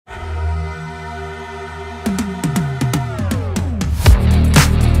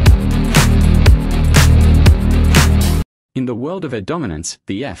In the world of air dominance,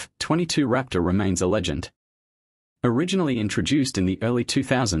 the F-22 Raptor remains a legend. Originally introduced in the early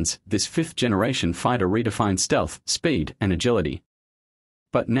 2000s, this fifth-generation fighter redefined stealth, speed, and agility.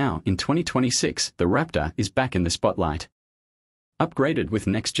 But now, in 2026, the Raptor is back in the spotlight. Upgraded with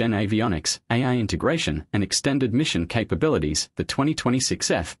next-gen avionics, AI integration, and extended mission capabilities, the 2026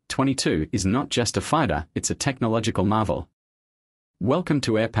 F-22 is not just a fighter, it's a technological marvel. Welcome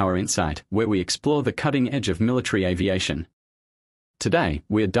to Airpower Insight, where we explore the cutting edge of military aviation. Today,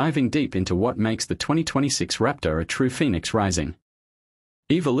 we're diving deep into what makes the 2026 Raptor a true phoenix rising.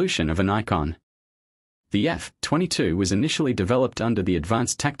 Evolution of an icon. The F-22 was initially developed under the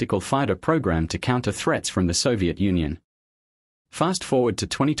Advanced Tactical Fighter program to counter threats from the Soviet Union. Fast forward to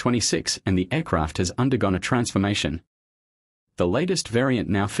 2026 and the aircraft has undergone a transformation. The latest variant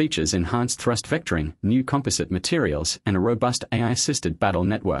now features enhanced thrust vectoring, new composite materials, and a robust AI-assisted battle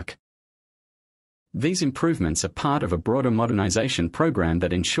network. These improvements are part of a broader modernization program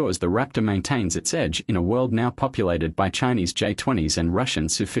that ensures the Raptor maintains its edge in a world now populated by Chinese J-20s and Russian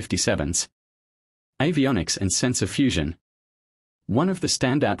Su-57s. Avionics and sensor fusion. One of the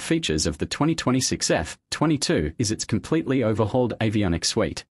standout features of the 2026 F-22 is its completely overhauled avionics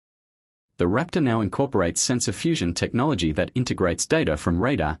suite. The Raptor now incorporates sensor fusion technology that integrates data from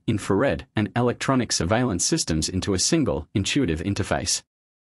radar, infrared, and electronic surveillance systems into a single, intuitive interface.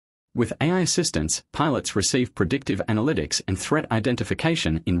 With AI assistance, pilots receive predictive analytics and threat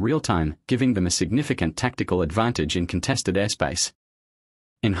identification in real time, giving them a significant tactical advantage in contested airspace.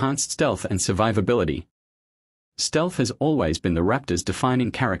 Enhanced stealth and survivability. Stealth has always been the Raptor's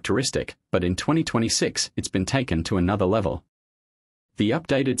defining characteristic, but in 2026, it's been taken to another level. The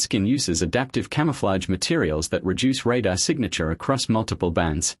updated skin uses adaptive camouflage materials that reduce radar signature across multiple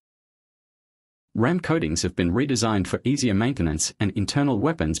bands. RAM coatings have been redesigned for easier maintenance, and internal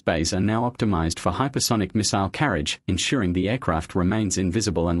weapons bays are now optimized for hypersonic missile carriage, ensuring the aircraft remains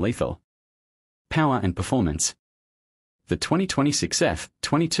invisible and lethal. Power and performance. The 2026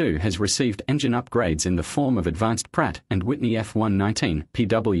 F-22 has received engine upgrades in the form of advanced Pratt & Whitney F119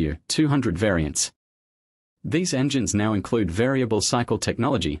 PW200 variants. These engines now include variable cycle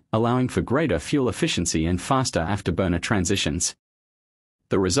technology, allowing for greater fuel efficiency and faster afterburner transitions.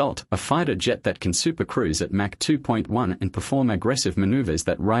 The result, a fighter jet that can supercruise at Mach 2.1 and perform aggressive maneuvers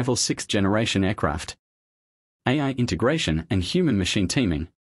that rival sixth-generation aircraft. AI integration and human-machine teaming.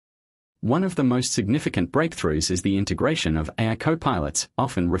 One of the most significant breakthroughs is the integration of AI co-pilots,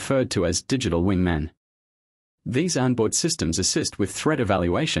 often referred to as digital wingmen. These onboard systems assist with threat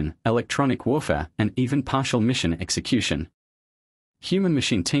evaluation, electronic warfare, and even partial mission execution.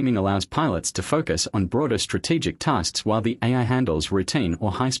 Human-machine teaming allows pilots to focus on broader strategic tasks while the AI handles routine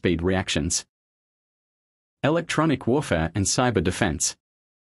or high-speed reactions. Electronic warfare and cyber defense.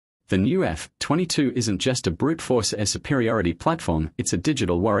 The new F-22 isn't just a brute force air superiority platform, it's a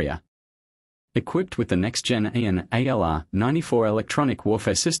digital warrior. Equipped with the next-gen ALR-94 electronic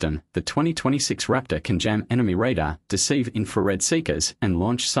warfare system, the 2026 Raptor can jam enemy radar, deceive infrared seekers, and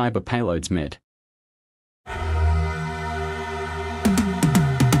launch cyber payloads mid.